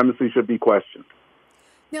white supremacy should be questioned.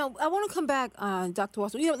 Now, I want to come back, Dr.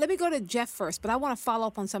 Watson. Let me go to Jeff first, but I want to follow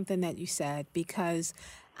up on something that you said, because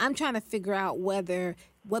I'm trying to figure out whether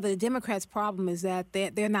the Democrats' problem is that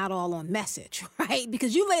they're not all on message, right?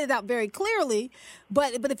 Because you laid it out very clearly,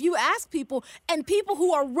 but if you ask people, and people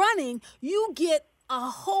who are running, you get a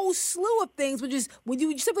whole slew of things, which is when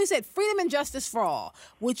you simply said freedom and justice for all,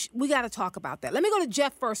 which we got to talk about that. Let me go to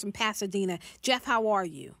Jeff first from Pasadena. Jeff, how are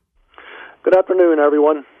you? Good afternoon,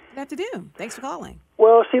 everyone. Good afternoon. Thanks for calling.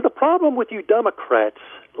 Well, see, the problem with you Democrats,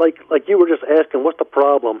 like you were just asking, what's the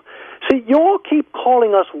problem? See, you all keep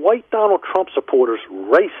calling us white Donald Trump supporters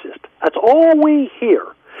racist. That's all we hear.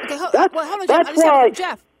 Okay, hold on,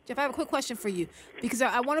 Jeff. Jeff, I have a quick question for you, because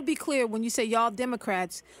I want to be clear. When you say y'all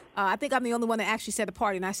Democrats, I think I'm the only one that actually said a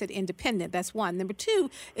party, and I said independent. That's one. Number two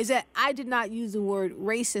is that I did not use the word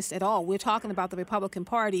racist at all. We're talking about the Republican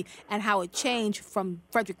Party and how it changed from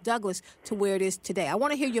Frederick Douglass to where it is today. I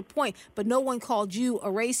want to hear your point, but no one called you a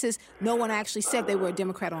racist. No one actually said they were a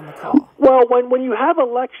Democrat on the call. Well, when you have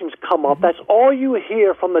elections come up, that's all you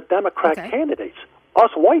hear from the Democrat candidates. Us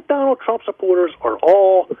white Donald Trump supporters are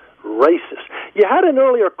all racist. You had an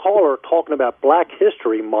earlier caller talking about Black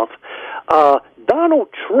History Month. Donald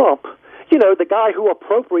Trump, the guy who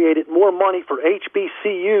appropriated more money for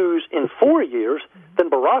HBCUs in 4 years than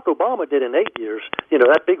Barack Obama did in 8 years,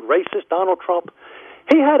 that big racist Donald Trump,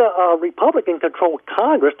 he had a Republican-controlled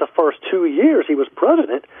Congress the first 2 years he was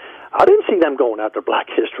president. I didn't see them going after Black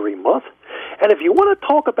History Month. And if you want to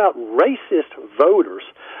talk about racist voters,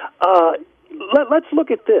 let's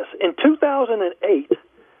look at this. In 2008,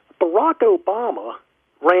 Barack Obama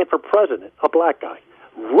ran for president, a black guy.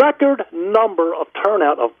 Record number of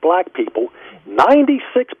turnout of black people. 96%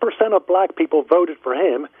 of black people voted for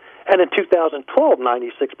him. And in 2012,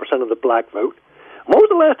 96% of the black vote. When was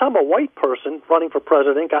the last time a white person running for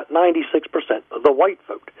president got 96% of the white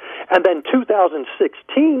vote? And then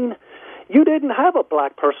 2016, you didn't have a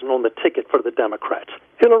black person on the ticket for the Democrats.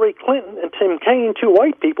 Hillary Clinton and Tim Kaine, two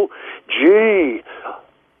white people. Gee,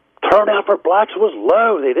 turnout for blacks was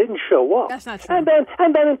low. They didn't show up. That's not true. And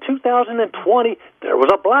then in 2020, there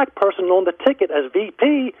was a black person on the ticket as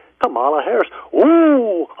VP, Kamala Harris.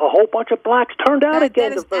 Ooh, a whole bunch of blacks turned out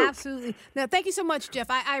again to vote. That is absolutely. Now, thank you so much, Jeff.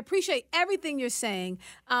 I appreciate everything you're saying,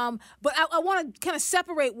 but I want to kind of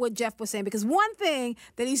separate what Jeff was saying, because one thing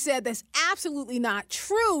that he said that's absolutely not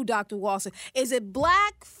true, Dr. Watson, is that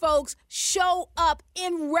black folks show up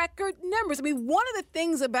in record numbers. I mean, one of the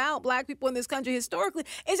things about black people in this country historically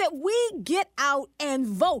is that we get out and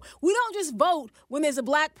vote. We don't just vote when there's a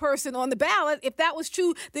black person on the ballot. If that was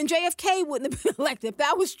true, then JFK wouldn't have been elected. If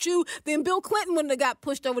that was true, then Bill Clinton wouldn't have got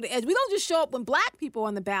pushed over the edge. We don't just show up when black people are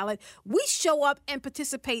on the ballot. We show up and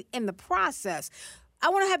participate in the process. I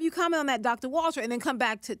want to have you comment on that, Dr. Walter, and then come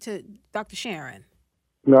back to Dr. Sharon.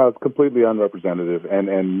 No, it's completely unrepresentative,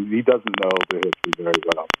 and he doesn't know the history very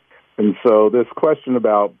well. And so this question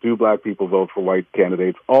about do black people vote for white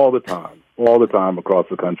candidates all the time across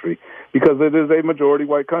the country, because it is a majority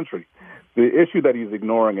white country. The issue that he's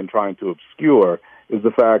ignoring and trying to obscure is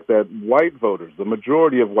the fact that white voters, the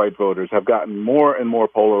majority of white voters, have gotten more and more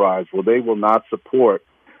polarized where they will not support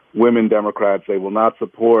women Democrats. They will not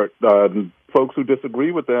support folks who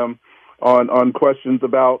disagree with them on questions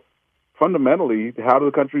about fundamentally how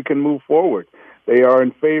the country can move forward. They are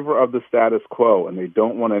in favor of the status quo, and they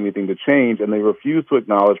don't want anything to change, and they refuse to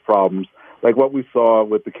acknowledge problems like what we saw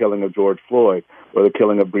with the killing of George Floyd or the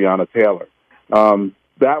killing of Breonna Taylor.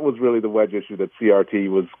 That was really the wedge issue that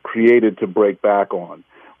CRT was created to break back on,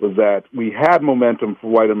 was that we had momentum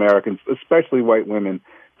for white Americans, especially white women,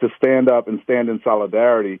 to stand up and stand in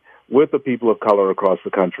solidarity with the people of color across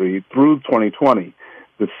the country through 2020.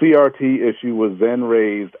 The CRT issue was then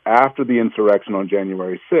raised after the insurrection on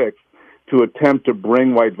January 6th to attempt to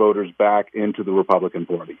bring white voters back into the Republican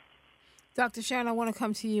Party. Dr. Sharon, I want to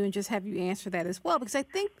come to you and just have you answer that as well, because I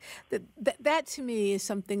think that to me is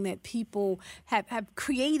something that people have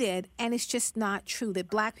created, and it's just not true that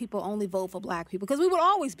black people only vote for black people, because we would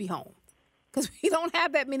always be home. Because we don't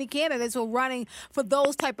have that many candidates who are running for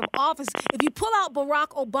those type of offices. If you pull out Barack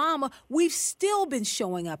Obama, we've still been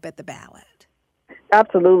showing up at the ballot.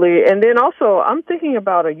 Absolutely. And then also, I'm thinking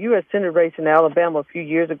about a U.S. Senate race in Alabama a few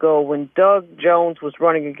years ago when Doug Jones was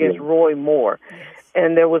running against Roy Moore. Yes.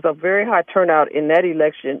 And there was a very high turnout in that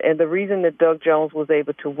election. And the reason that Doug Jones was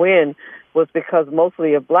able to win was because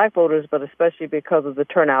mostly of black voters, but especially because of the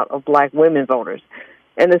turnout of black women voters.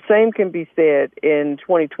 And the same can be said in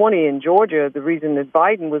 2020 in Georgia. The reason that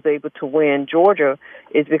Biden was able to win Georgia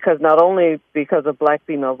is because not only because of black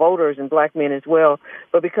female voters and black men as well,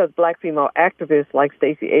 but because black female activists like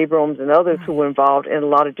Stacey Abrams and others who were involved in a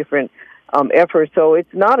lot of different efforts. So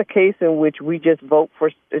it's not a case in which we just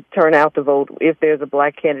turn out to vote if there's a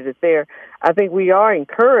black candidate there. I think we are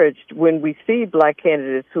encouraged when we see black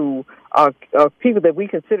candidates who are people that we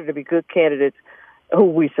consider to be good candidates who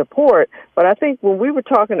we support. But I think when we were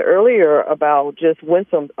talking earlier about just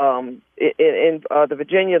Winsome, the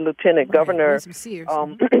Virginia Lieutenant Governor,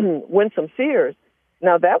 Winsome Sears,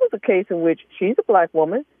 now that was a case in which she's a black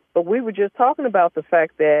woman, but we were just talking about the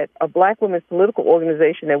fact that a black women's political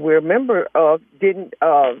organization that we're a member of didn't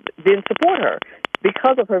support her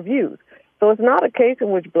because of her views. So it's not a case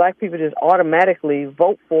in which black people just automatically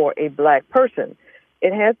vote for a black person.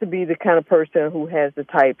 It has to be the kind of person who has the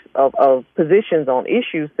types of positions on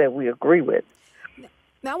issues that we agree with.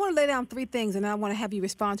 Now, I want to lay down three things, and I want to have you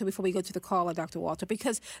respond to before we go to the caller, Dr. Walter,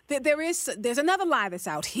 because there's another lie that's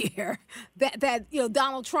out here that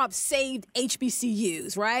Donald Trump saved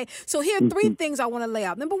HBCUs, right? So here are three things I want to lay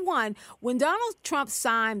out. Number one, when Donald Trump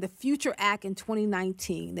signed the Future Act in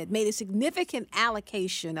 2019 that made a significant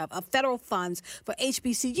allocation of federal funds for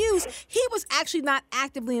HBCUs, he was actually not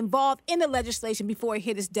actively involved in the legislation before it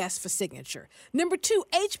hit his desk for signature. Number two,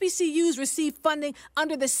 HBCUs received funding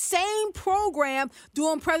under the same program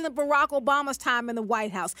during President Barack Obama's time in the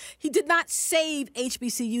White House. He did not save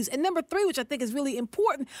HBCUs. And number three, which I think is really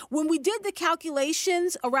important, when we did the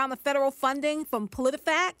calculations around the federal funding from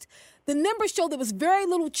PolitiFact, the numbers show there was very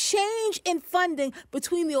little change in funding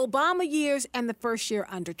between the Obama years and the first year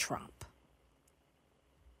under Trump.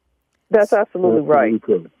 That's absolutely right.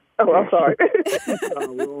 Oh, I'm sorry.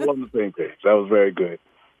 We're all on the same page. That was very good.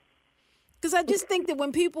 Because I just think that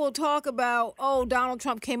when people talk about, Donald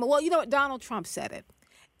Trump came, well, you know what? Donald Trump said it.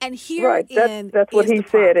 And that's what he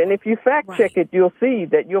said. And if you fact check it, you'll see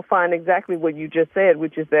that you'll find exactly what you just said,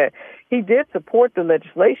 which is that he did support the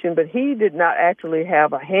legislation, but he did not actually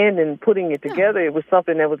have a hand in putting it together. It was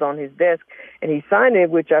something that was on his desk, and he signed it,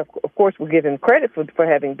 which I, of course, will give him credit for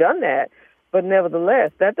having done that. But nevertheless,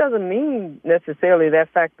 that doesn't mean necessarily that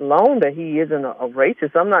fact alone that he isn't a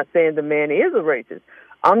racist. I'm not saying the man is a racist.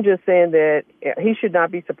 I'm just saying that he should not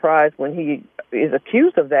be surprised when he is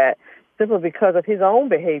accused of that, simply because of his own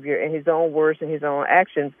behavior and his own words and his own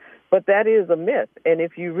actions. But that is a myth. And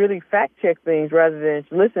if you really fact-check things rather than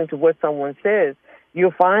listen to what someone says,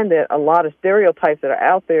 you'll find that a lot of stereotypes that are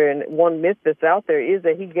out there, and one myth that's out there is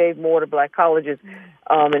that he gave more to black colleges,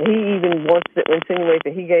 and he even wants to insinuate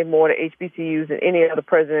that he gave more to HBCUs than any other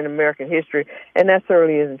president in American history, and that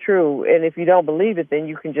certainly isn't true. And if you don't believe it, then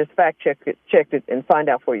you can just fact-check it and find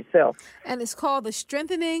out for yourself. And it's called the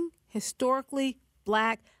Strengthening Historically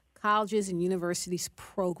Black Colleges and Universities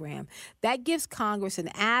program. That gives Congress an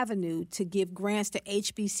avenue to give grants to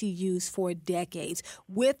HBCUs for decades,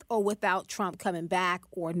 with or without Trump coming back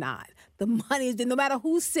or not. The money is, no matter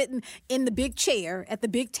who's sitting in the big chair at the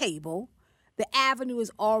big table, the avenue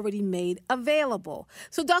is already made available.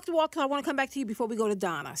 So, Dr. Walker, I want to come back to you before we go to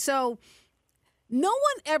Donna. So, no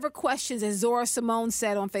one ever questions, as Zora Simone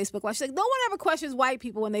said on Facebook, she's like, no one ever questions white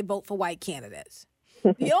people when they vote for white candidates.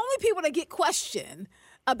 The only people that get questioned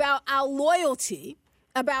about our loyalty,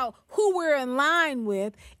 about who we're in line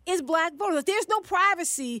with, is black voters. There's no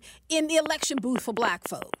privacy in the election booth for black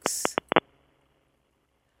folks.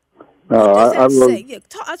 I just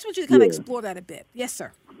want you to kind of explore that a bit. Yes,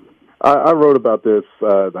 sir. I wrote about this.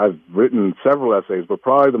 I've written several essays, but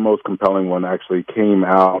probably the most compelling one actually came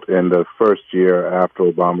out in the first year after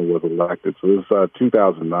Obama was elected. So this was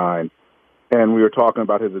 2009, and we were talking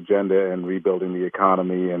about his agenda and rebuilding the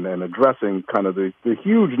economy and addressing kind of the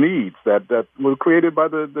huge needs that were created by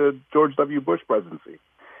the George W. Bush presidency.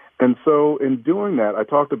 And so in doing that, I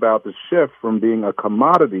talked about the shift from being a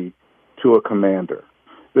commodity to a commander.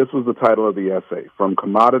 This was the title of the essay, From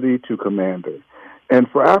Commodity to Commander. And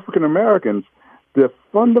for African Americans, the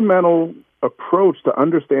fundamental approach to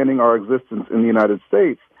understanding our existence in the United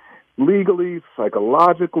States, legally,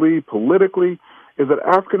 psychologically, politically, is that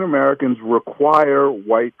African Americans require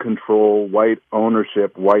white control, white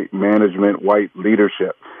ownership, white management, white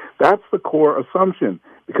leadership. That's the core assumption,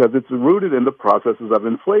 because it's rooted in the processes of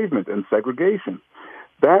enslavement and segregation.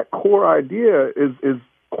 That core idea is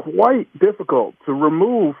quite difficult to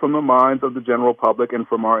remove from the minds of the general public and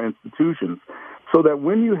from our institutions. So that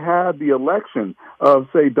when you had the election of,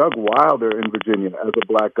 say, Doug Wilder in Virginia as a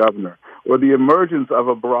black governor, or the emergence of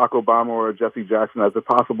a Barack Obama or a Jesse Jackson as a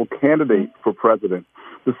possible candidate for president,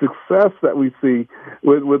 the success that we see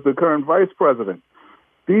with the current vice president,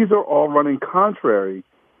 these are all running contrary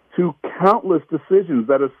to countless decisions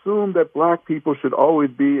that assume that black people should always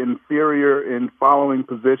be inferior in following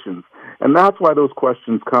positions. And that's why those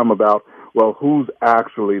questions come about, well, who's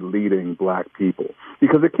actually leading black people?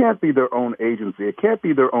 Because it can't be their own agency. It can't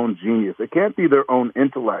be their own genius. It can't be their own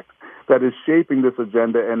intellect that is shaping this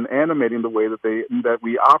agenda and animating the way that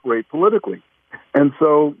we operate politically. And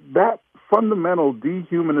so that fundamental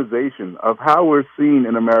dehumanization of how we're seen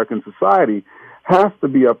in American society has to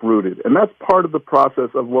be uprooted. And that's part of the process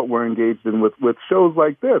of what we're engaged in with shows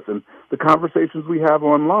like this and the conversations we have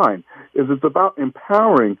online. It's about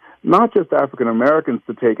empowering not just African Americans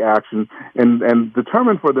to take action and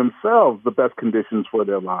determine for themselves the best conditions for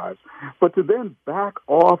their lives, but to then back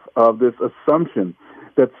off of this assumption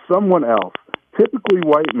that someone else, typically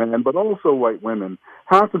white men, but also white women,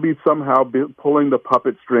 have to be somehow pulling the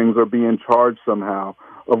puppet strings or be in charge somehow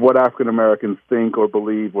of what African Americans think or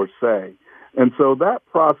believe or say. And so that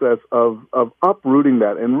process of uprooting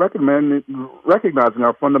that and recognizing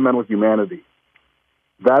our fundamental humanity,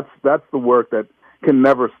 that's the work that can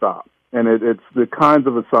never stop. And it's the kinds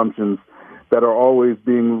of assumptions that are always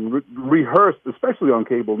being rehearsed, especially on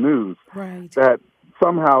cable news, right, that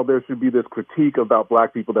somehow there should be this critique about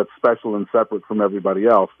black people that's special and separate from everybody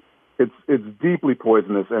else. It's deeply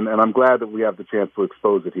poisonous, and I'm glad that we have the chance to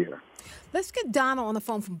expose it here. Let's get Donna on the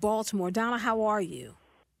phone from Baltimore. Donna, how are you?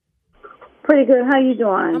 Pretty good. How you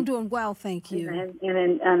doing? I'm doing well, thank you.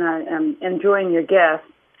 And I'm enjoying your guest.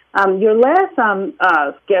 Your last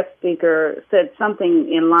guest speaker said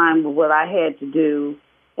something in line with what I had to do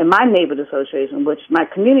in my neighborhood association, which my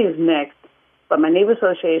community is mixed, but my neighborhood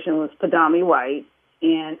association was predominantly white,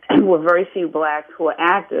 and were very few blacks who were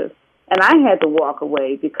active. And I had to walk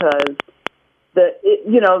away because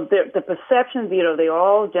the perception, they're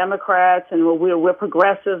all Democrats and we're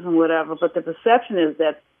progressives and whatever, but the perception is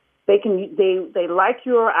that they like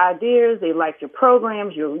your ideas, they like your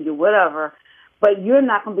programs, your whatever, but you're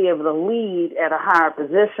not going to be able to lead at a higher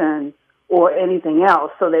position or anything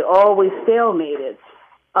else. So they always stalemated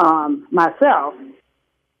myself.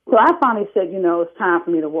 So I finally said, it's time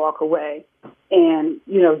for me to walk away and,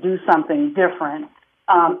 do something different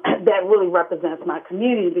that really represents my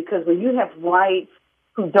community, because when you have whites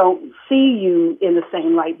who don't see you in the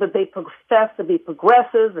same light, but they profess to be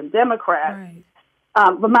progressives and Democrats. Right.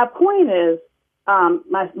 But my point is,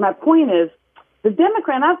 the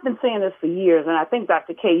Democrat, and I've been saying this for years, and I think,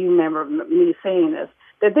 Dr. Kaye, you remember me saying this,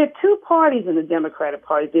 that there are two parties in the Democratic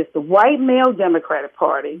Party. There's the white male Democratic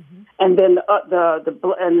Party, and then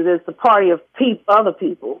there's the party of other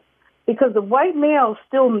people. Because the white males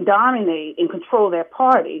still dominate and control that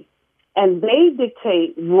party, and they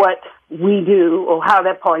dictate what we do or how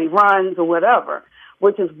that party runs or whatever,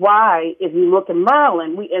 which is why, if you look in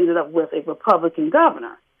Maryland, we ended up with a Republican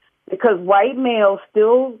governor. because white males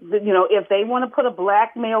still, if they want to put a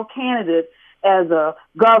black male candidate as a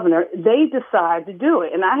governor, they decide to do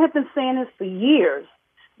it. And I have been saying this for years,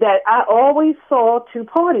 that I always saw two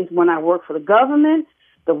parties when I worked for the government.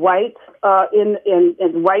 The white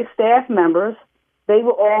and white staff members, they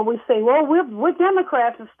will always say, "Well, we're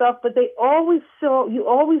Democrats and stuff," but you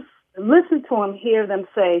always listen to them, hear them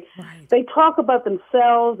say, right. They talk about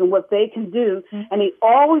themselves and what they can do, and they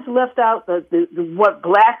always left out the what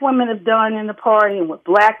black women have done in the party and what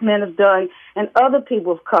black men have done and other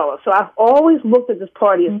people of color. So I've always looked at this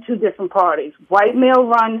party as two different parties. White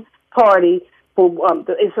male-run party,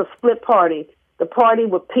 it's a split party. The party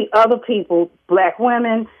with other people, black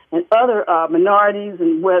women and other minorities,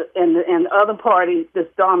 and other parties that's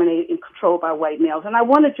dominated and controlled by white males. And I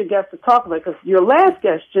wanted your guest to talk about it because your last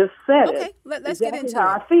guest just said it. Okay, let's get into how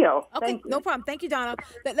I feel. Okay, no problem. Thank you, Donna.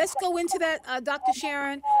 Let's go into that, Dr.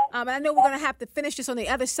 Sharon. And I know we're going to have to finish this on the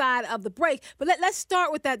other side of the break, but let's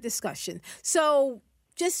start with that discussion. So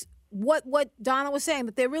just what Donna was saying,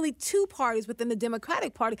 that there are really two parties within the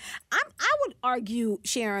Democratic Party. I would argue,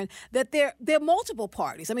 Sharon, that there are multiple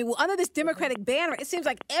parties. I mean, under this Democratic banner, it seems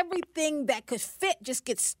like everything that could fit just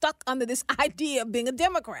gets stuck under this idea of being a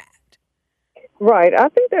Democrat. Right. I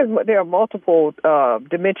think there are multiple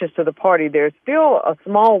dimensions to the party. There's still a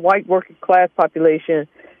small white working class population.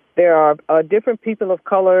 There are different people of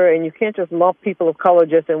color, and you can't just lump people of color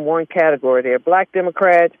just in one category. There are black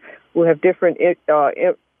Democrats who have different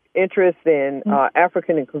interests in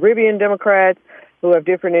African and Caribbean Democrats, who have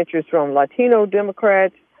different interests from Latino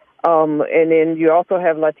Democrats, and then you also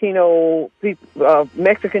have Latino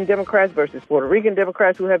Mexican Democrats versus Puerto Rican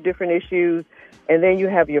Democrats who have different issues, and then you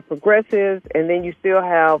have your progressives, and then you still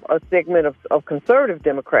have a segment of conservative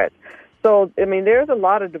Democrats. So, I mean, there's a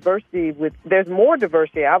lot of diversity. There's more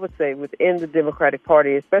diversity, I would say, within the Democratic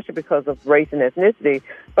Party, especially because of race and ethnicity,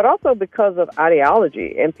 but also because of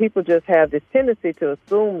ideology. And people just have this tendency to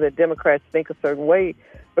assume that Democrats think a certain way,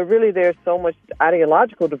 but really there's so much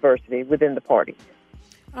ideological diversity within the party.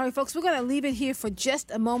 All right, folks, we're going to leave it here for just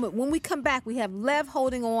a moment. When we come back, we have Lev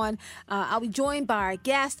holding on. I'll be joined by our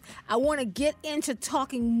guest. I want to get into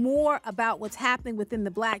talking more about what's happening within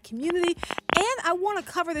the black community. And I want to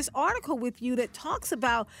cover this article with you that talks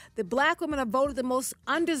about the black women are voted the most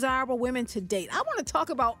undesirable women to date. I want to talk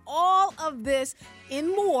about all of this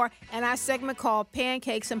and more in our segment called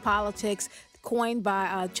Pancakes and Politics, coined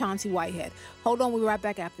by Chauncey Whitehead. Hold on, we'll be right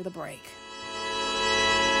back after the break.